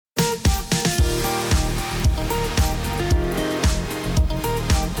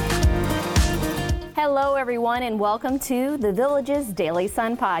Hello, everyone, and welcome to the Village's Daily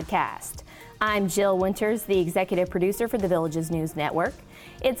Sun podcast. I'm Jill Winters, the executive producer for the Village's News Network.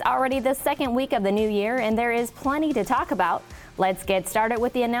 It's already the second week of the new year, and there is plenty to talk about. Let's get started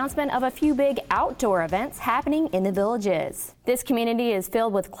with the announcement of a few big outdoor events happening in the Villages. This community is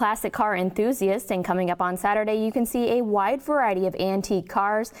filled with classic car enthusiasts, and coming up on Saturday, you can see a wide variety of antique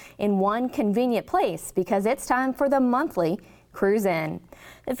cars in one convenient place because it's time for the monthly Cruise In.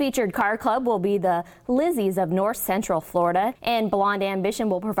 The featured car club will be the Lizzies of North Central Florida, and Blonde Ambition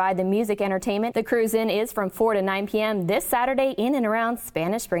will provide the music entertainment. The Cruise In is from 4 to 9 p.m. this Saturday in and around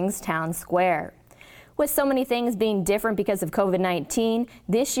Spanish Springs Town Square. With so many things being different because of COVID-19,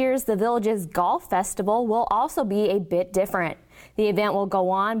 this year's The Villages Golf Festival will also be a bit different. The event will go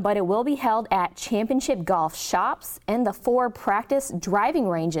on, but it will be held at Championship Golf Shops and the 4 practice driving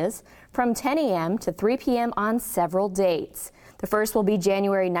ranges from 10 a.m. to 3 p.m. on several dates. The first will be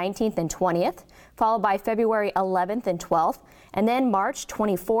January 19th and 20th, followed by February 11th and 12th, and then March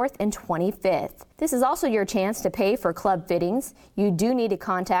 24th and 25th. This is also your chance to pay for club fittings. You do need to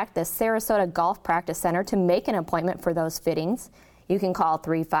contact the Sarasota Golf Practice Center to make an appointment for those fittings. You can call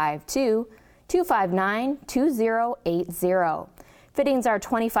 352-259-2080. Fittings are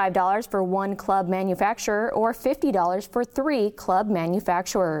 $25 for one club manufacturer or $50 for 3 club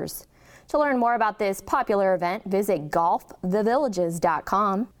manufacturers. To learn more about this popular event, visit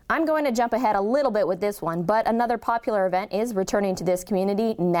golfthevillages.com. I'm going to jump ahead a little bit with this one, but another popular event is returning to this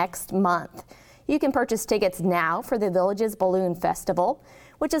community next month. You can purchase tickets now for the Villages Balloon Festival,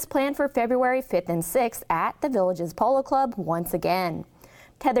 which is planned for February 5th and 6th at the Villages Polo Club once again.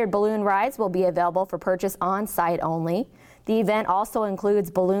 Tethered balloon rides will be available for purchase on site only. The event also includes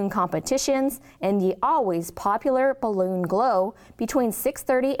balloon competitions and the always popular Balloon Glow between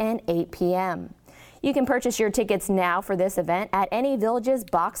 6:30 and 8 p.m. You can purchase your tickets now for this event at any Villages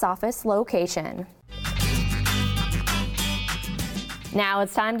box office location. Now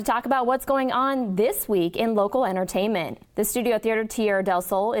it's time to talk about what's going on this week in local entertainment. The Studio Theater Tierra del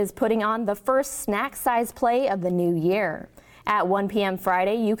Sol is putting on the first snack-sized play of the new year. At 1 p.m.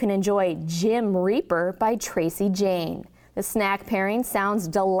 Friday, you can enjoy Jim Reaper by Tracy Jane. The snack pairing sounds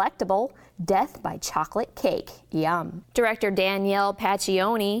delectable, Death by Chocolate Cake. Yum. Director Danielle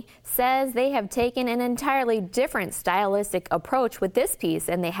Paccioni says they have taken an entirely different stylistic approach with this piece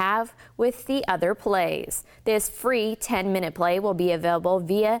than they have with the other plays. This free 10-minute play will be available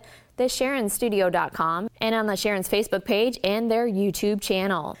via thesharonstudio.com and on the Sharon's Facebook page and their YouTube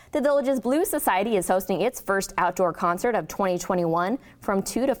channel. The Villages Blues Society is hosting its first outdoor concert of 2021 from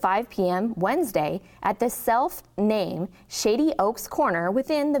 2 to 5 p.m. Wednesday at the self-named Shady Oaks Corner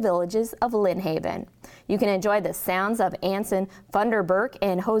within the Villages of Lynn Haven. You can enjoy the sounds of Anson Funderburk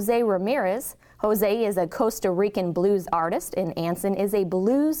and Jose Ramirez. Jose is a Costa Rican blues artist and Anson is a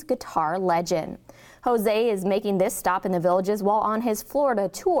blues guitar legend. Jose is making this stop in the Villages while on his Florida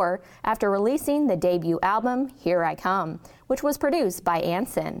tour after releasing the debut album, Here I Come, which was produced by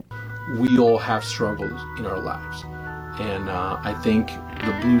Anson. We all have struggles in our lives, and I think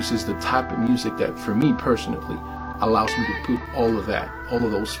the blues is the type of music that, for me personally, allows me to put all of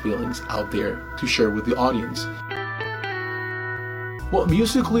those feelings out there to share with the audience. Well,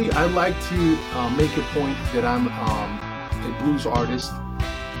 musically, I like to make a point that I'm a blues artist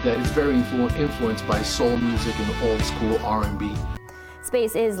that is very influenced by soul music and old school R&B.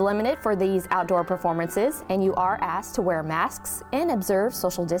 Space is limited for these outdoor performances, and you are asked to wear masks and observe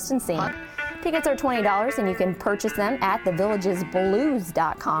social distancing. Tickets are $20, and you can purchase them at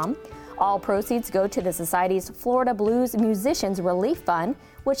thevillagesblues.com. All proceeds go to the Society's Florida Blues Musicians Relief Fund,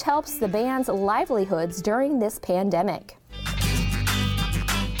 which helps the band's livelihoods during this pandemic.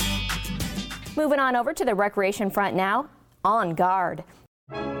 Moving on over to the recreation front now, On Guard.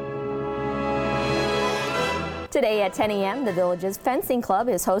 Today at 10 a.m., the Villages Fencing Club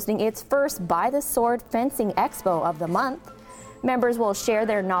is hosting its first By the Sword Fencing Expo of the month. Members will share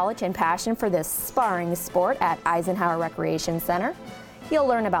their knowledge and passion for this sparring sport at Eisenhower Recreation Center. You'll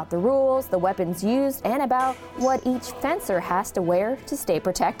learn about the rules, the weapons used, and about what each fencer has to wear to stay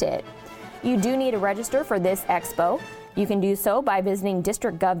protected. You do need to register for this expo. You can do so by visiting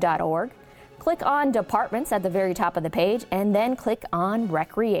districtgov.org. Click on Departments at the very top of the page and then click on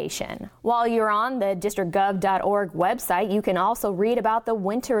Recreation. While you're on the districtgov.org website, you can also read about the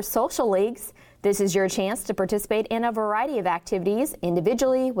Winter Social Leagues. This is your chance to participate in a variety of activities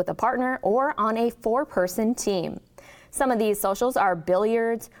individually, with a partner, or on a 4-person team. Some of these socials are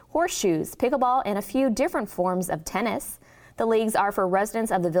billiards, horseshoes, pickleball, and a few different forms of tennis. The leagues are for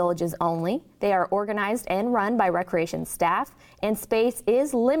residents of the Villages only. They are organized and run by recreation staff, and space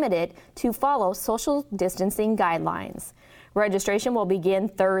is limited to follow social distancing guidelines. Registration will begin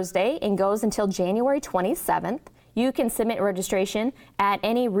Thursday and goes until January 27th. You can submit registration at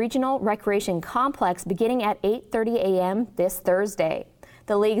any regional recreation complex beginning at 8:30 a.m. this Thursday.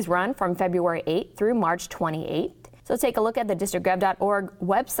 The leagues run from February 8th through March 28th. So take a look at the districtgov.org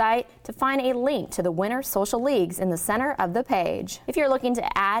website to find a link to the winter social leagues in the center of the page. If you're looking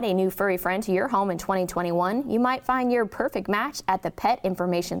to add a new furry friend to your home in 2021, you might find your perfect match at the Pet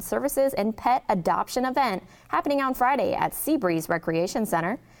Information Services and Pet Adoption event happening on Friday at Seabreeze Recreation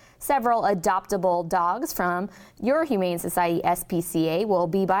Center. Several adoptable dogs from Your Humane Society SPCA will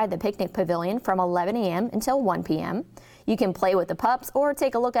be by the picnic pavilion from 11 a.m. until 1 p.m. You can play with the pups or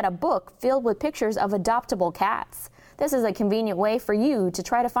take a look at a book filled with pictures of adoptable cats. This is a convenient way for you to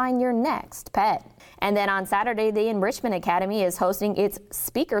try to find your next pet. And then on Saturday, the Enrichment Academy is hosting its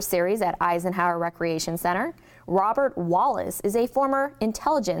speaker series at Eisenhower Recreation Center. Robert Wallace is a former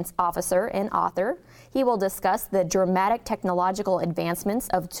intelligence officer and author. He will discuss the dramatic technological advancements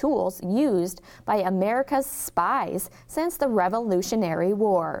of tools used by America's spies since the Revolutionary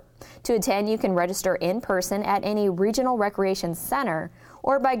War. To attend, you can register in person at any regional recreation center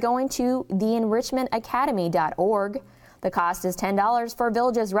or by going to theenrichmentacademy.org. The cost is $10 for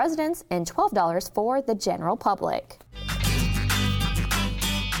Villages residents and $12 for the general public.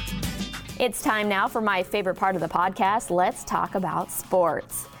 It's time now for my favorite part of the podcast. Let's talk about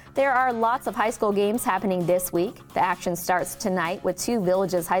sports. There are lots of high school games happening this week. The action starts tonight with two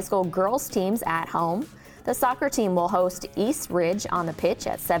Villages High School girls teams at home. The soccer team will host East Ridge on the pitch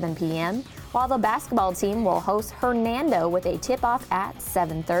at 7 p.m., while the basketball team will host Hernando with a tip-off at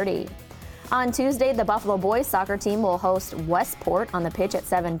 7:30. On Tuesday, the Buffalo boys soccer team will host Westport on the pitch at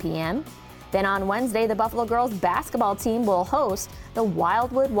 7 p.m. Then on Wednesday, the Buffalo girls basketball team will host the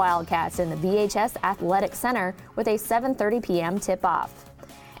Wildwood Wildcats in the VHS Athletic Center with a 7:30 p.m. tip-off.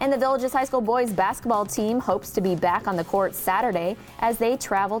 And the Villages High School boys basketball team hopes to be back on the court Saturday as they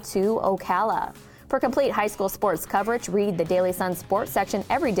travel to Ocala. For complete high school sports coverage, read the Daily Sun sports section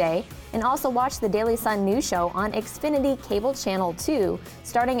every day and also watch the Daily Sun news show on Xfinity Cable Channel 2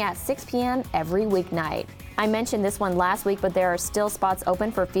 starting at 6 p.m. every weeknight. I mentioned this one last week, but there are still spots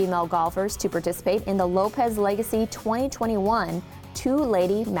open for female golfers to participate in the Lopez Legacy 2021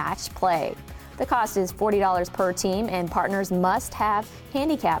 two-lady match play. The cost is $40 per team, and partners must have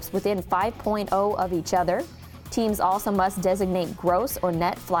handicaps within 5.0 of each other. Teams also must designate gross or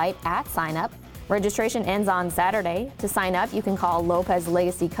net flight at sign-up. Registration ends on Saturday. To sign up, you can call Lopez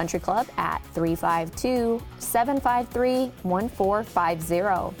Legacy Country Club at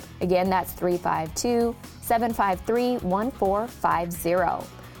 352-753-1450. Again, that's 352-753-1450.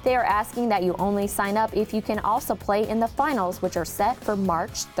 They are asking that you only sign up if you can also play in the finals, which are set for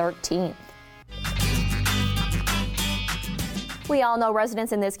March 13th. We all know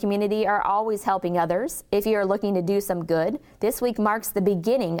residents in this community are always helping others. If you are looking to do some good, this week marks the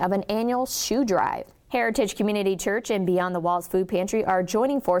beginning of an annual shoe drive. Heritage Community Church and Beyond the Walls Food Pantry are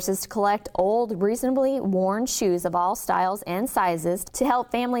joining forces to collect old, reasonably worn shoes of all styles and sizes to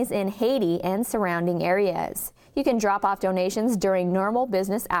help families in Haiti and surrounding areas. You can drop off donations during normal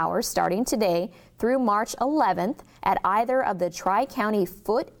business hours starting today through March 11th at either of the Tri-County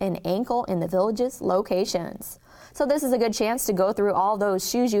Foot and Ankle in the Villages locations. So this is a good chance to go through all those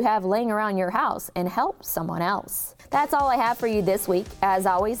shoes you have laying around your house and help someone else. That's all I have for you this week. As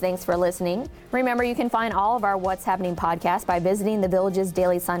always, thanks for listening. Remember, you can find all of our What's Happening podcasts by visiting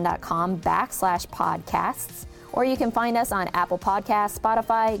thevillagesdailysun.com/podcasts, or you can find us on Apple Podcasts,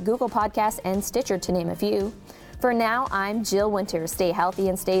 Spotify, Google Podcasts, and Stitcher, to name a few. For now, I'm Jill Winters. Stay healthy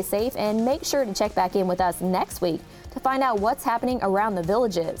and stay safe, and make sure to check back in with us next week to find out what's happening around the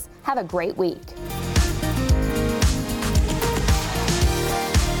Villages. Have a great week.